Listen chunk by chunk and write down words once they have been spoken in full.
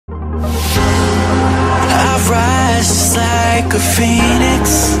like a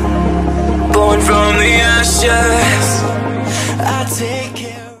phoenix, born from the ashes. I take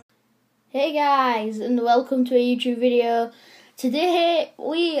care. Hey guys, and welcome to a YouTube video. Today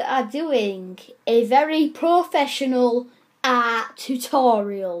we are doing a very professional art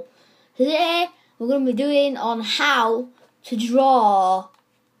tutorial. Today we're going to be doing on how to draw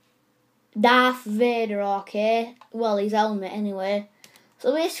Darth Vader, okay? Well, his helmet anyway.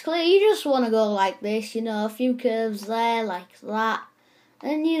 So basically you just want to go like this, you know, a few curves there, like that.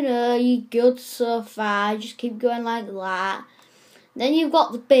 And you know, you're good so far, just keep going like that. Then you've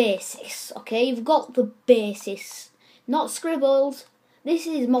got the basis, okay? You've got the basis. Not scribbled. This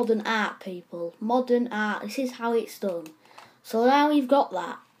is modern art, people. Modern art. This is how it's done. So now you've got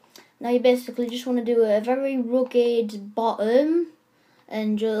that. Now you basically just want to do a very rugged bottom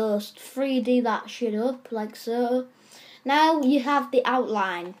and just 3D that shit up, like so. Now you have the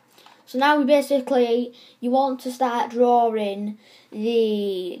outline. So now you want to start drawing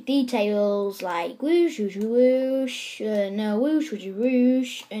the details like whoosh, whoosh, whoosh, whoosh, whoosh,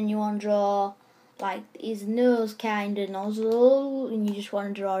 whoosh, and you want to draw like his nose kind of nozzle, and you just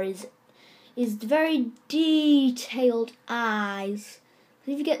want to draw his very detailed eyes.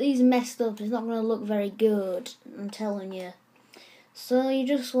 If you get these messed up, it's not going to look very good, I'm telling you. So you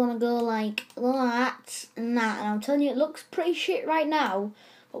just want to go like that and that, and I'm telling you it looks pretty shit right now,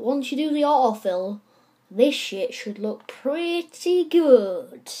 but once you do the autofill, this shit should look pretty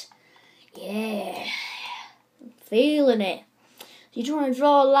good. Yeah, I'm feeling it. You just want to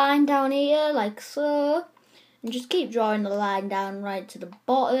draw a line down here like so, and just keep drawing the line down right to the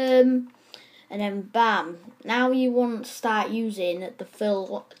bottom, and then bam. Now you want to start using the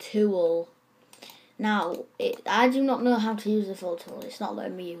fill tool. Now, I do not know how to use the fill tool. It's not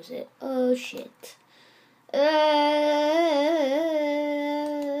letting me use it. Oh, shit.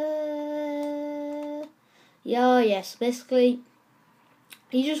 Yes, basically,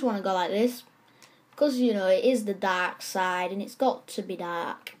 you just want to go like this. Because, you know, it is the dark side, and it's got to be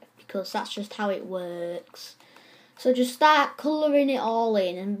dark. Because that's just how it works. So just start colouring it all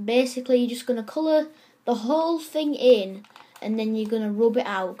in. And basically, you're just going to colour the whole thing in. And then you're going to rub it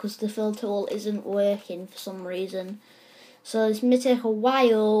out because the fill tool isn't working for some reason. So this may take a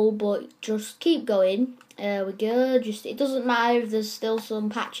while, but just keep going. There we go. It doesn't matter if there's still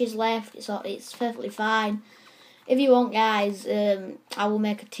some patches left. It's perfectly fine. If you want, guys, I will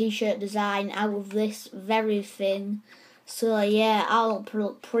make a t-shirt design out of this very thing. So yeah, I'll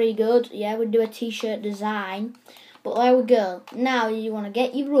look pretty good. Yeah, we'll do a t-shirt design. But there we go. Now you want to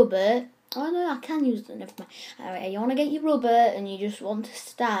get your rubber. Oh no, I can use it, never mind. Alright, you want to get your rubber and you just want to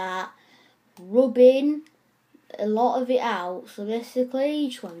start rubbing a lot of it out. So basically, you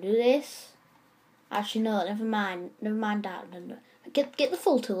just want to do this. Actually no, never mind that. No. Get the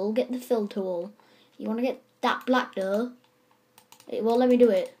fill tool, get the fill tool. You want to get that black though. It won't let me do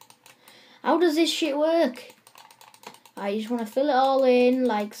it. How does this shit work? Alright, you just want to fill it all in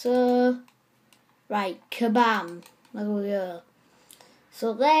like so. Right, kabam. There we go.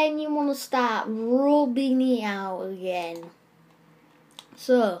 So then you want to start rubbing it out again.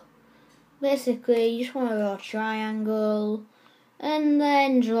 So basically you just want to draw a triangle and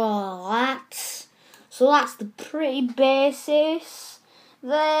then draw that. So that's the pretty basis.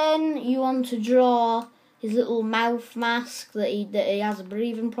 Then you want to draw his little mouth mask that he has a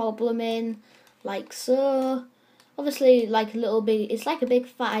breathing problem in, like so. Obviously like it's like a big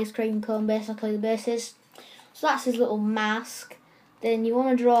fat ice cream cone basically the basis. So that's his little mask. Then you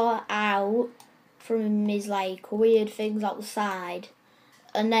want to draw out from his like weird things out the side.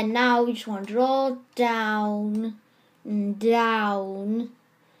 And then now you just want to draw down and down.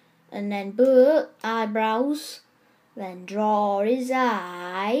 And then eyebrows. Then draw his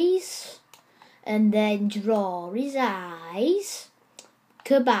eyes. And then draw his eyes.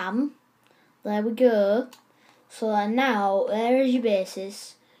 Kabam. There we go. So now there is your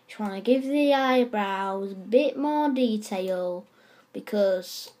basis. You want to give the eyebrows a bit more detail.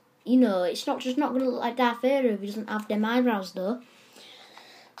 Because, you know, it's not going to look like Darth Vader if he doesn't have them eyebrows though.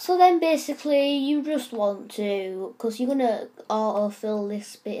 So then basically you just want to, because you're going to autofill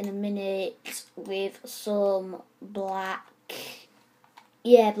this bit in a minute with some black.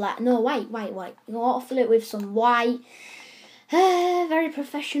 Yeah, black. No, white. You're going to autofill it with some white. Very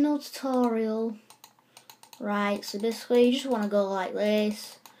professional tutorial. Right, so basically you just want to go like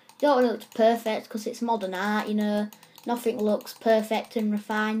this. You don't want it to look perfect because it's modern art, you know. Nothing looks perfect and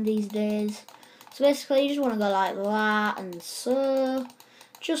refined these days. So basically you just want to go like that and so.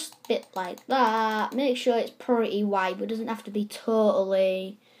 Just a bit like that. Make sure it's pretty wide, but it doesn't have to be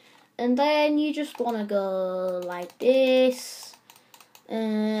totally. And then you just want to go like this.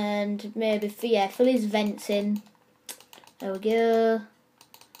 And maybe, fill his vents in. There we go.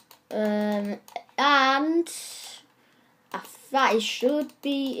 And that should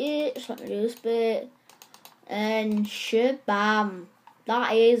be it. So let me do this bit. And shabam.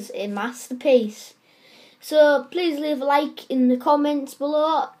 That is a masterpiece. So please leave a like in the comments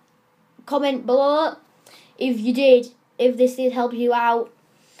below. Comment below if this did help you out.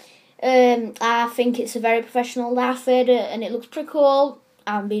 I think it's a very professional Darth Vader and it looks pretty cool.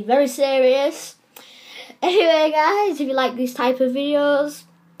 I'm being very serious. Anyway guys, if you like these type of videos,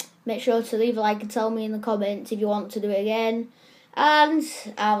 make sure to leave a like and tell me in the comments if you want to do it again. And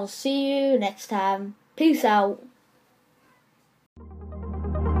I will see you next time. Peace out.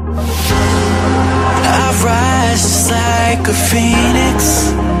 I rise just like a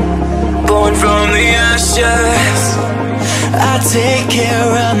phoenix, born from the ashes. I take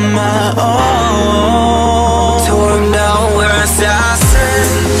care of my own.